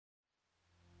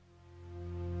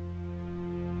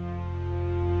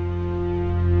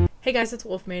Hey guys, it's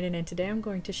WolfMaiden, and today I'm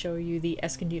going to show you the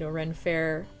Escondido Ren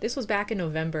Faire. This was back in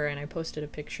November, and I posted a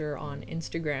picture on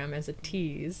Instagram as a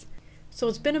tease. So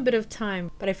it's been a bit of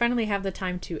time, but I finally have the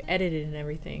time to edit it and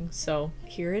everything, so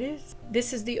here it is.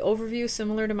 This is the overview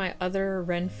similar to my other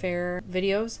Ren Faire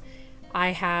videos.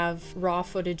 I have raw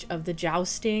footage of the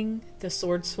jousting, the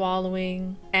sword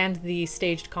swallowing, and the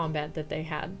staged combat that they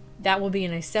had. That will be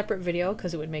in a separate video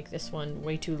because it would make this one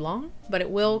way too long, but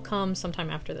it will come sometime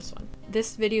after this one.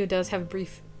 This video does have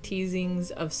brief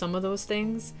teasings of some of those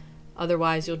things.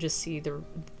 Otherwise, you'll just see the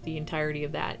entirety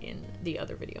of that in the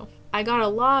other video. I got a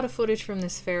lot of footage from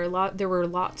this fair. There were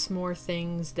lots more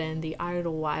things than the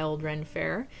Idlewild Ren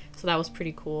Faire, so that was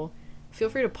pretty cool. Feel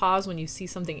free to pause when you see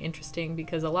something interesting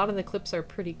because a lot of the clips are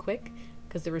pretty quick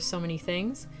because there were so many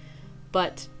things,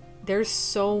 but there's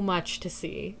so much to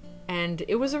see. And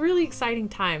it was a really exciting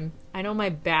time. I know my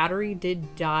battery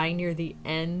did die near the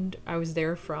end. I was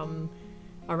there from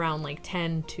around like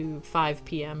 10 to 5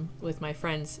 p.m. with my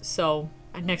friends, so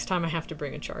next time I have to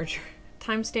bring a charger.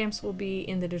 Timestamps will be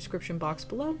in the description box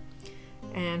below,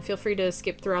 and feel free to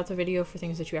skip throughout the video for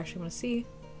things that you actually want to see.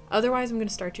 Otherwise, I'm going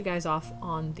to start you guys off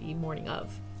on the morning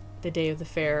of, the day of the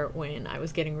fair when I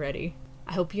was getting ready.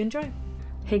 I hope you enjoy.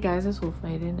 Hey guys, it's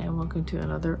WolfMaiden and welcome to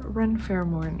another Ren Faire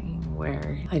morning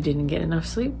where I didn't get enough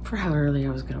sleep for how early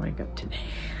I was going to wake up today.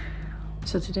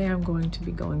 So today I'm going to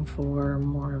be going for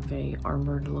more of a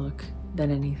armored look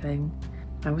than anything.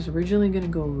 I was originally going to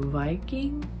go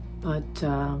Viking, but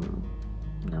now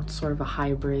it's sort of a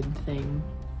hybrid thing.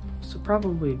 So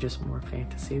probably just more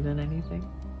fantasy than anything.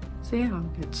 So yeah, I'll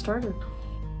get started.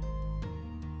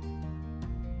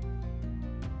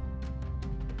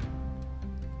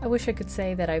 I wish I could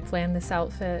say that I planned this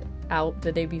outfit out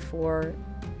the day before,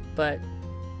 but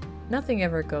nothing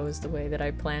ever goes the way that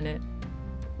I plan it,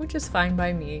 which is fine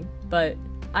by me, but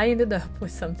I ended up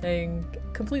with something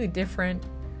completely different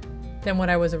than what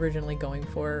I was originally going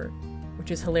for, which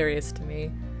is hilarious to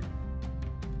me.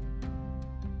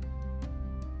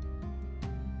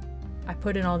 I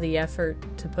put in all the effort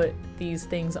to put these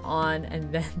things on,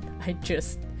 and then I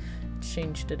just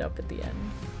changed it up at the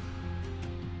end.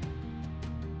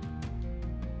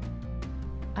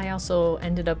 I also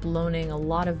ended up loaning a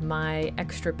lot of my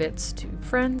extra bits to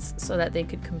friends so that they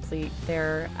could complete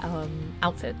their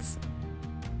outfits.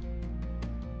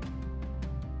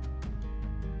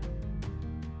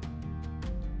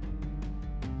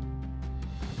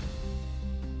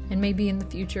 And maybe in the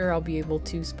future I'll be able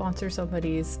to sponsor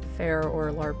somebody's fair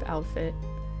or LARP outfit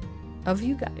of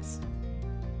you guys,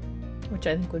 which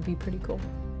I think would be pretty cool.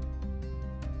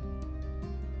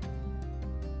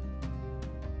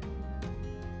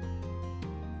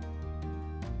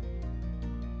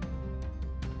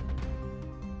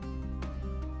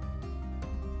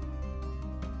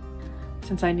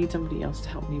 Since I need somebody else to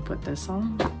help me put this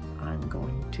on, I'm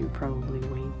going to probably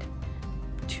wait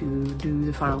to do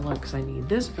the final look because I need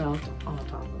this belt on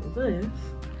top of this,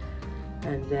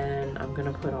 and then I'm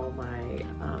gonna put all my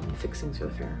fixings for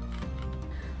the fair.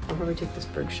 I'll probably take this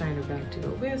Berkshire bag to go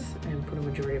with and put a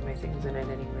majority of my things in it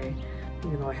anyway,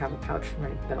 even though I have a pouch for my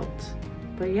belt.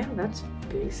 But yeah, that's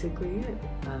basically it.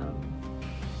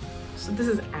 So this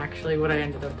is actually what I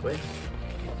ended up with.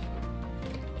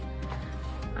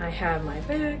 I have my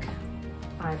bag,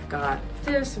 I've got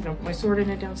this, I'm gonna put my sword in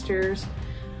it downstairs,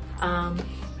 and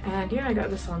yeah, I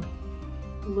got this on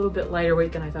a little bit lighter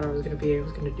weight than I thought I was gonna be. I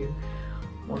was gonna do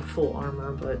more full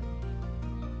armor, but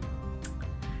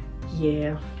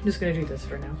yeah, I'm just gonna do this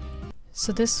for now.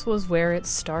 So this was where it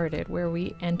started, where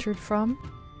we entered from.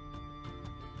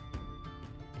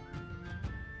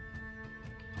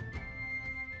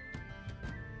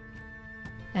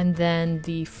 And then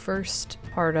the first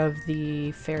part of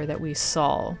the fair that we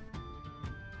saw.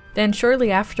 Then shortly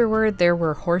afterward, there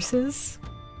were horses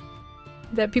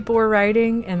that people were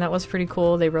riding, and that was pretty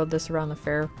cool. They rode this around the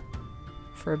fair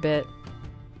for a bit.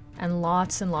 And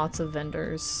lots of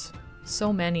vendors.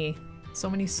 So many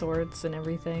swords and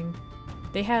everything.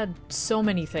 They had so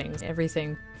many things,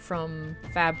 everything from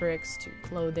fabrics to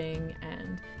clothing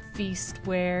and feast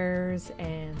wares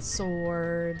and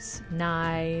swords,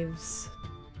 knives.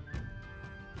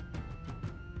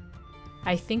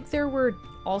 I think there were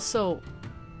also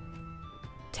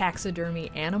taxidermy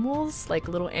animals, like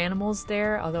little animals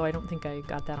there, although I don't think I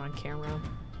got that on camera.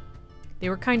 They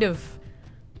were kind of...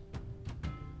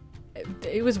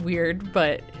 it was weird,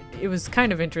 but it was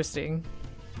kind of interesting.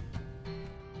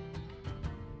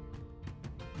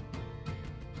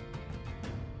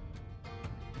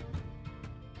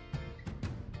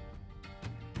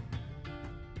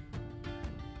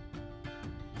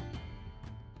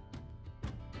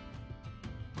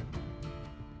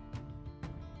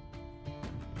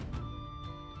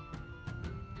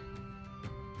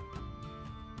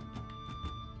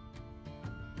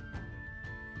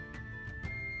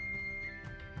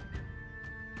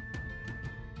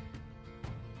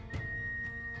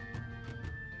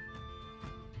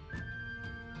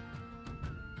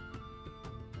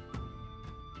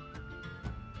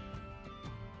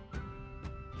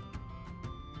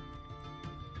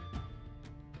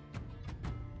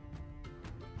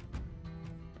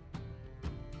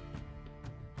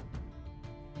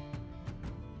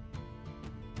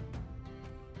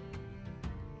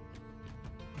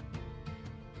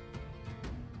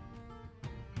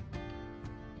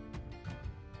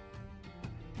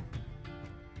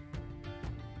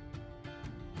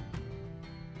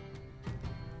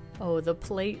 Oh, the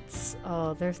plates.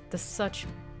 Oh, there's such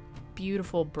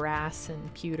beautiful brass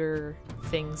and pewter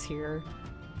things here.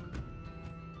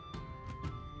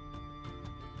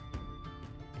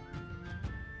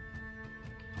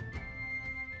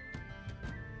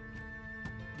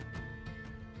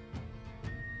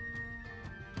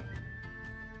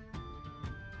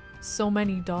 So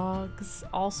many dogs,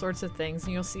 all sorts of things,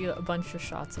 and you'll see a bunch of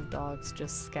shots of dogs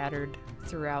just scattered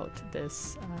throughout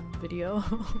this video.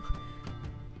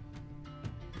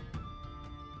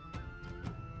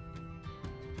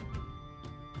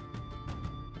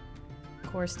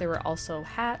 Of course, there were also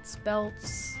hats,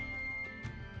 belts,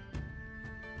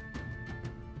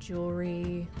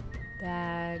 jewelry,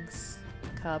 bags,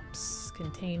 cups,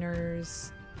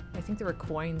 containers. I think there were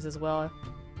coins as well.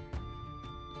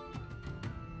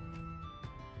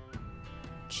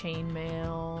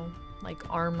 Chainmail, like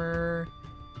armor.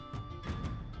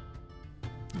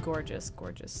 Gorgeous,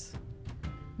 gorgeous.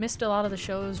 Missed a lot of the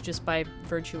shows just by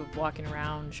virtue of walking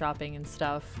around, shopping and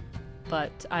stuff,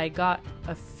 but I got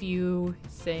a few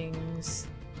things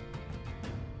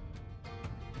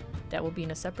that will be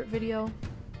in a separate video,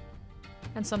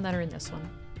 and some that are in this one.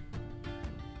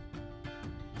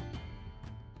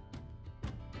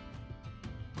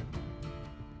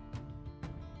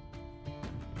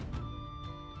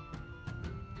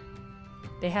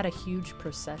 They had a huge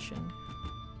procession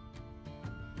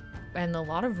and a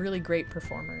lot of really great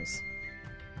performers.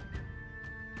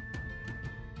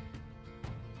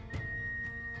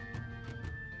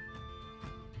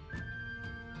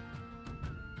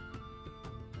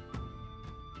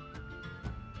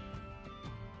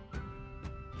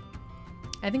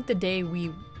 I think the day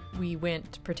we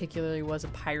went particularly was a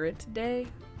pirate day,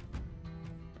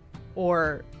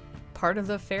 or part of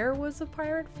the fair was a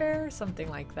pirate fair, something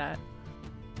like that.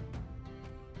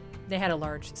 They had a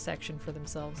large section for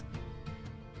themselves.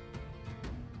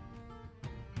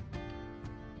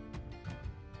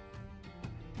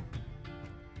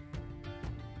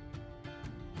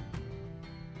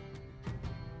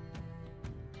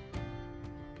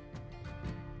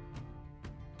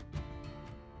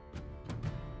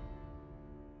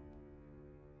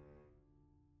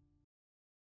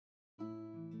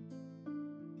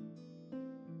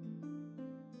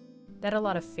 They had a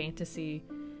lot of fantasy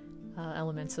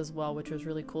elements as well, which was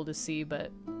really cool to see,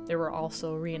 but there were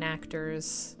also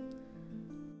reenactors.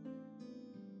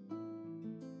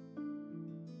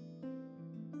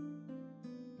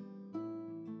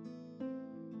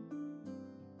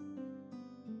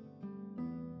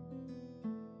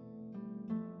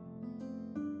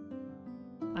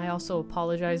 I also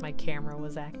apologize, my camera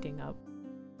was acting up.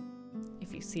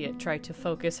 If you see it try to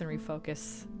focus and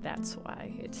refocus, that's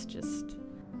why. It's just...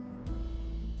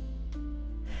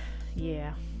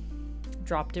 yeah,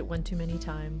 dropped it one too many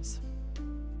times.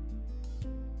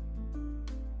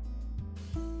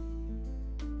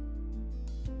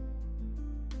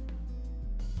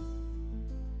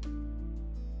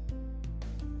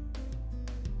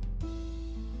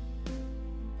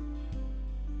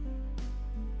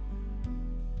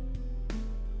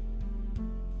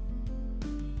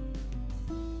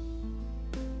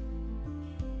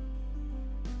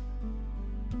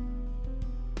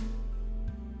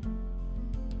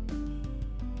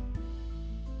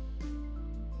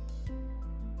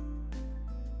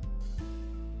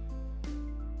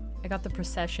 I got the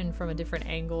procession from a different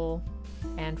angle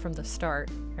and from the start.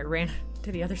 I ran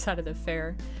to the other side of the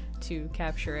fair to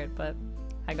capture it, but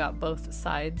I got both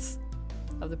sides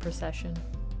of the procession.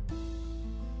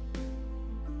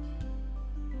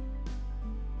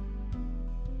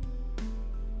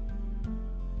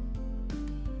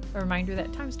 A reminder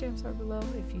that timestamps are below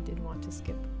if you did want to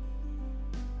skip.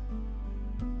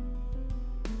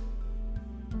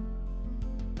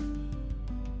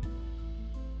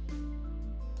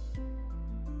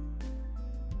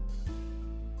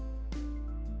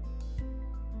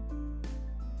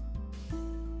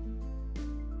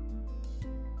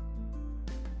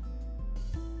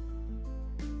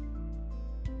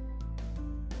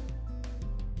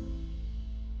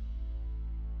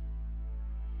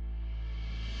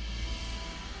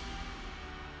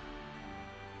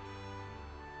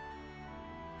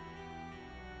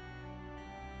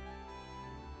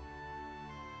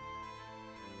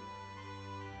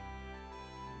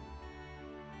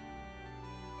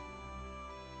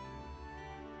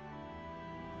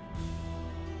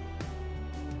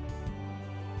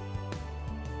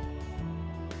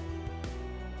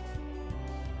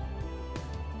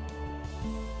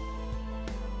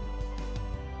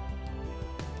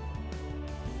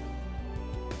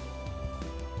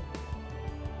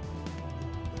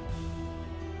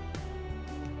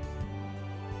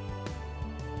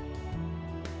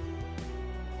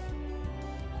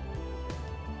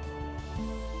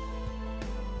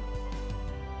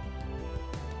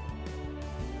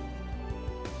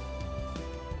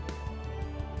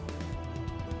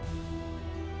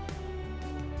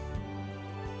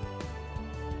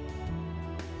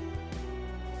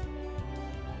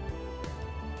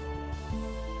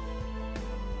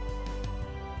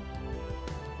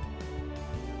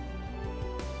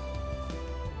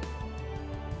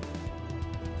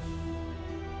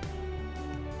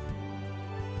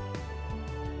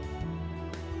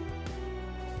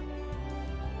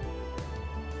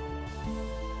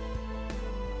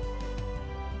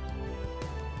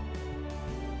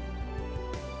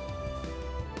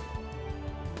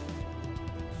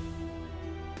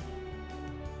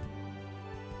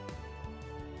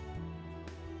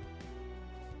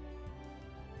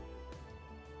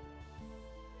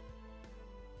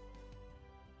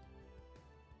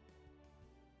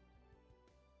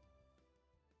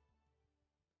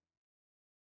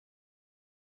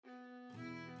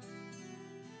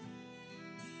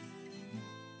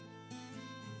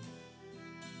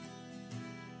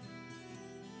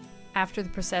 After the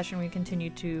procession, we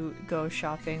continued to go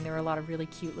shopping. There were a lot of really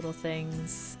cute little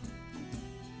things.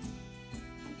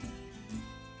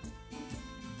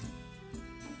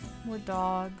 More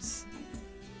dogs.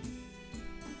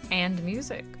 And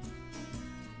music.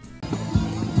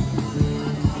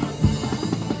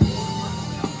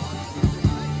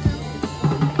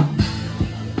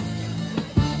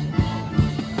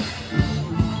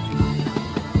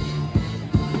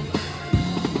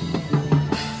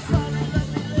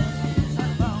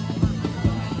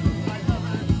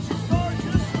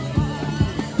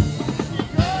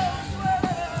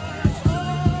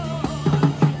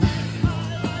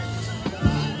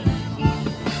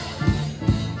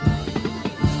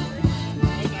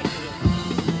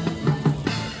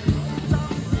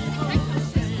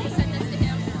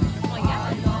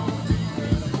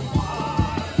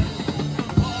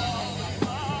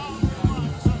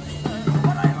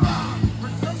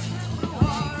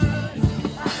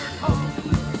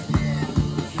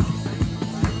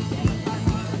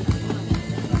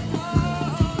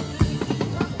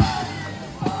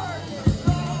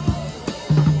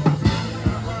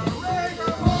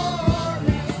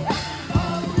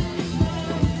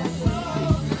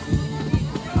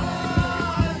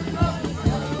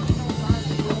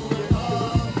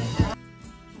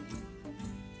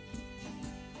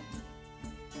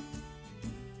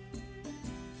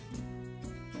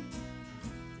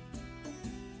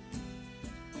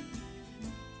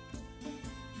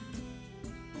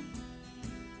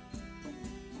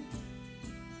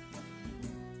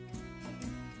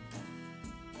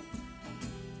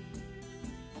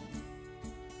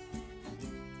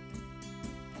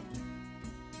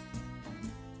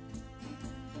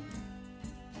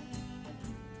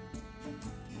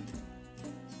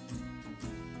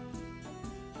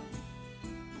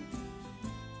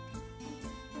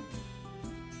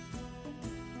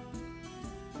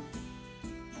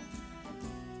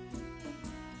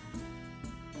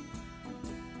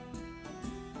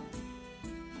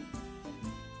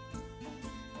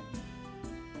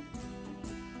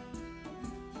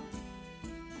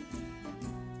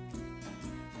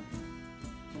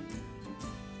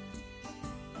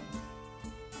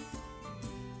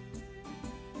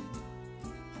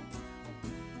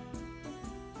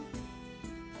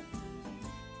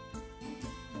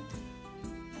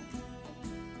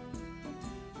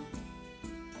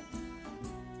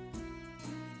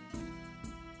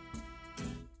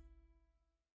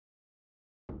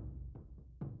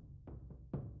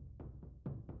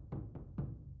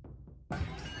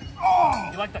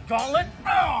 You like the gauntlet?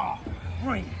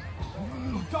 Bring it.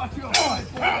 Taught you a fight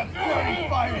for dirty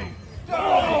fighting.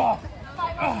 Fight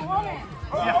like a woman.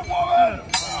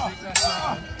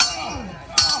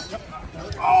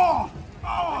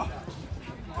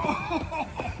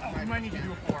 You might need to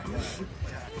do a 4.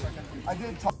 I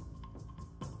did talk.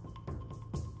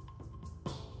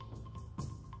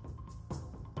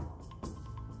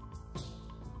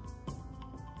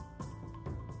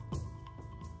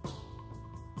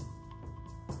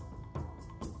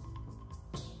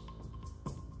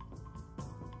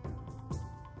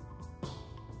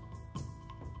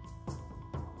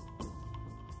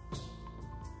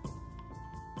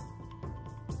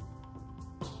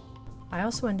 I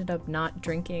also ended up not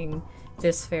drinking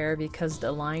this fair because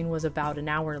the line was about an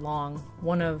hour long.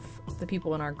 One of the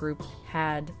people in our group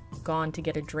had gone to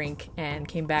get a drink and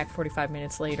came back 45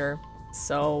 minutes later.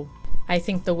 So I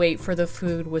think the wait for the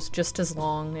food was just as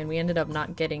long, and we ended up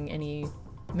not getting any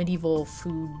medieval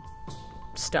food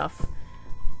stuff.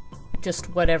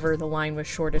 Just whatever the line was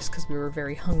shortest because we were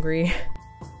very hungry.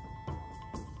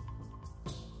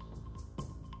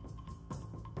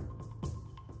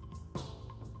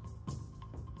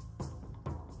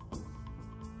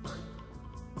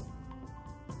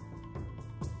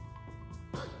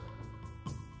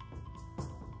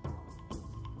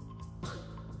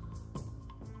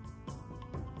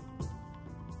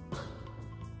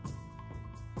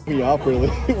 Me off really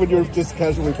when you're just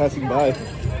casually passing by.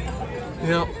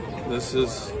 Yep, this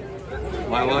is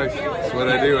my life. It's what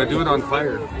I do. I do it on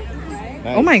fire.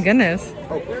 Nice. Oh my goodness.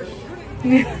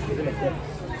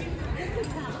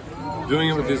 Doing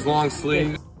it with these long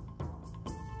sleeves.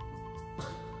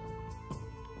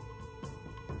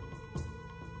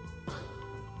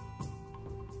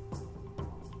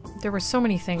 There were so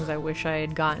many things I wish I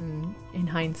had gotten in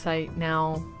hindsight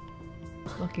now,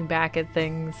 looking back at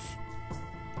things.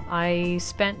 I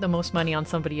spent the most money on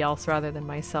somebody else rather than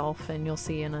myself, and you'll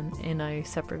see in a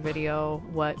separate video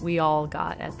what we all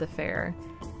got at the fair,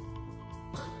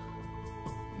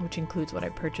 which includes what I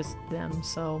purchased them,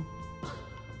 so.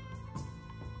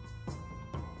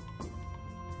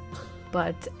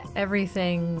 but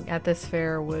everything at this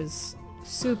fair was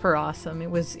super awesome. It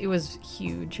was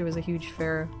huge. It was a huge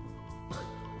fair.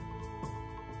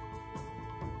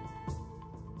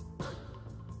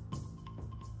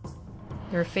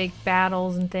 There were fake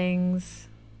battles and things.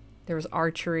 There was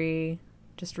archery,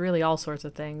 just really all sorts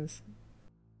of things.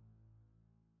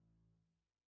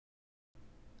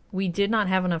 We did not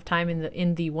have enough time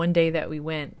in the one day that we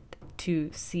went to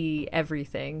see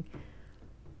everything.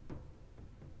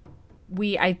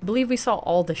 I believe we saw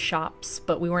all the shops,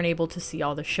 but we weren't able to see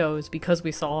all the shows because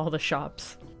we saw all the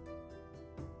shops.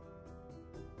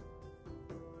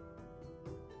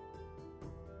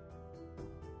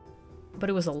 But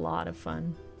it was a lot of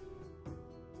fun.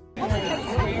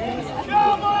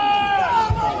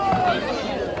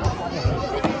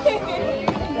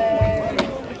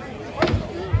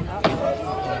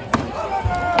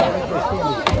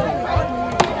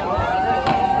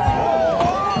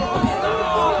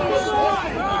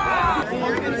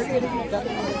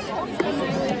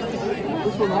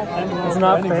 It's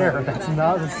not fair.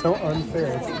 It's so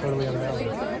unfair. It's totally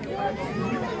unbalanced.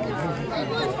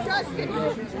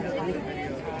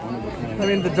 I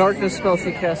mean, the darkness spell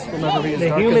she casts will never be as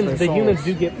dark as their The humans souls.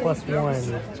 do get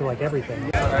 +1 to like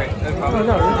everything. Let's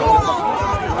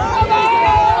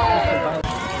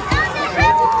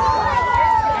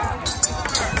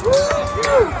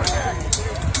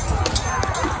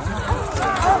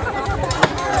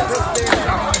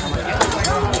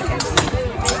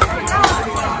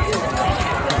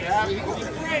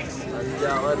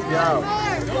go.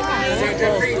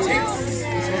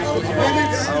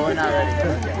 Oh, we're not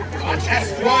ready.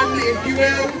 Test one, if you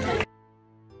will.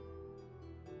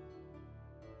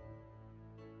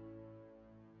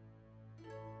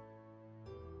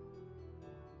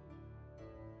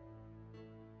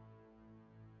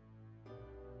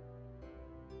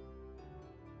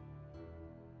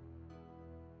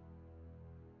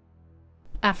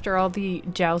 After all the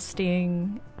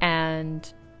jousting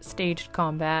and staged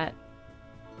combat,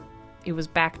 it was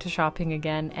back to shopping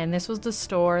again, and this was the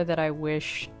store that I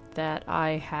wish that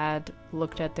I had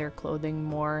looked at their clothing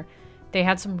more. They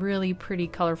had some really pretty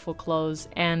colorful clothes,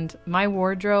 and my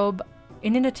wardrobe,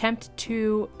 in an attempt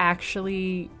to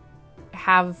actually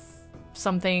have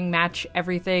something match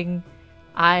everything,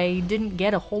 I didn't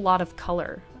get a whole lot of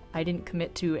color. I didn't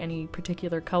commit to any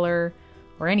particular color,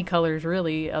 or any colors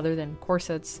really, other than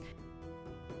corsets.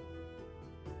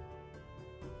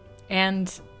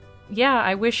 And yeah,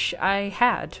 I wish I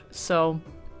had, so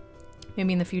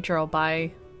maybe in the future I'll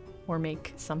buy or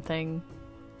make something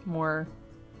more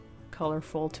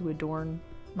colorful to adorn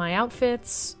my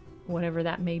outfits, whatever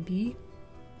that may be.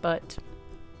 But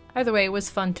either way, it was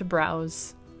fun to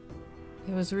browse.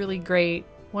 It was really great.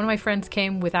 One of my friends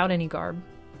came without any garb,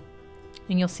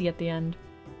 and you'll see at the end.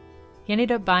 He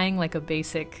ended up buying like a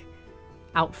basic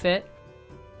outfit,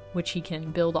 which he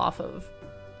can build off of,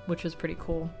 which was pretty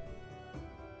cool.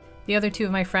 The other two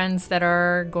of my friends that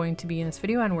are going to be in this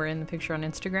video and were in the picture on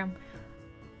Instagram.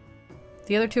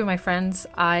 The other two of my friends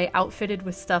I outfitted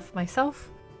with stuff myself,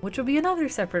 which will be another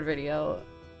separate video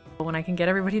when I can get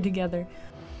everybody together,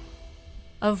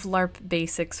 of LARP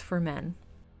basics for men.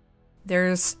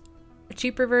 There's a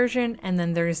cheaper version, and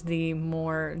then there's the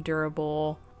more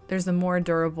durable,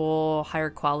 higher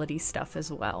quality stuff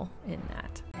as well in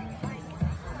that.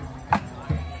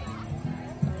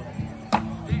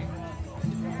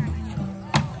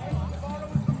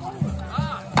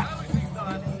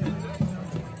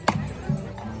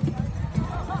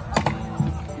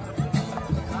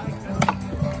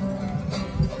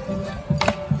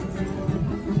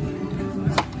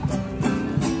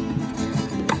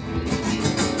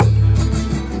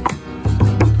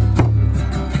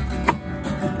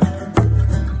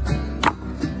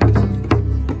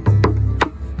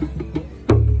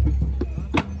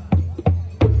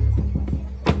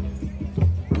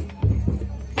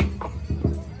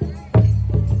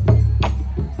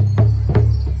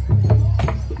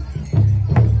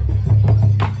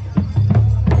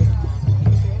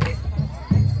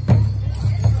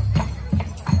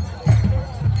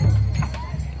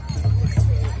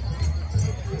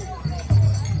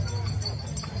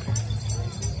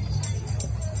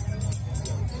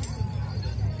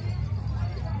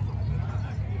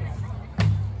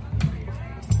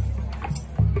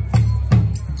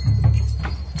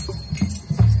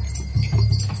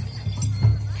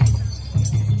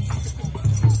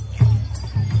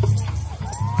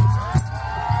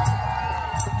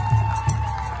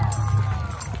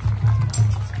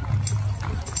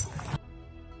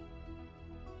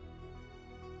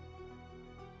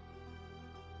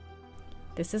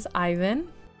 This is Ivan,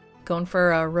 going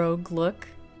for a rogue look.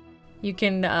 You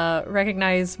can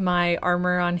recognize my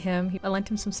armor on him. I lent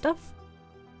him some stuff.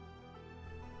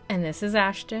 And this is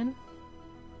Ashton.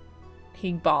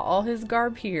 He bought all his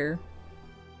garb here.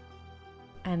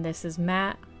 And this is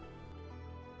Matt.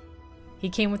 He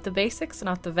came with the basics,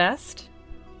 not the vest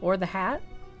or the hat.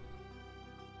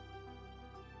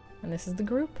 And this is the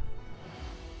group.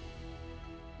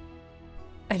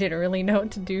 I didn't really know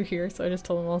what to do here, so I just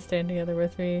told them all stand together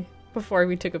with me before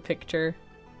we took a picture.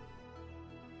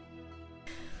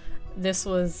 This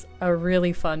was a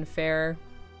really fun fair,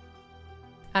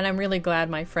 and I'm really glad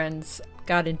my friends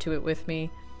got into it with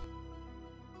me.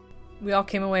 We all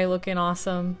came away looking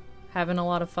awesome, having a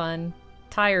lot of fun,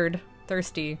 tired,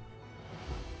 thirsty,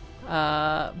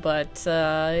 but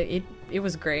it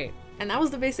was great. And that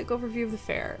was the basic overview of the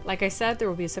fair. Like I said, there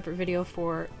will be a separate video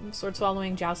for sword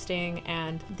swallowing, jousting,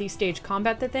 and the stage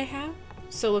combat that they have.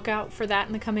 So look out for that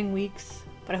in the coming weeks.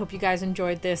 But I hope you guys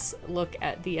enjoyed this look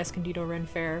at the Escondido Ren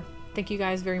Faire. Thank you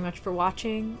guys very much for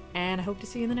watching, and I hope to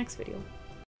see you in the next video.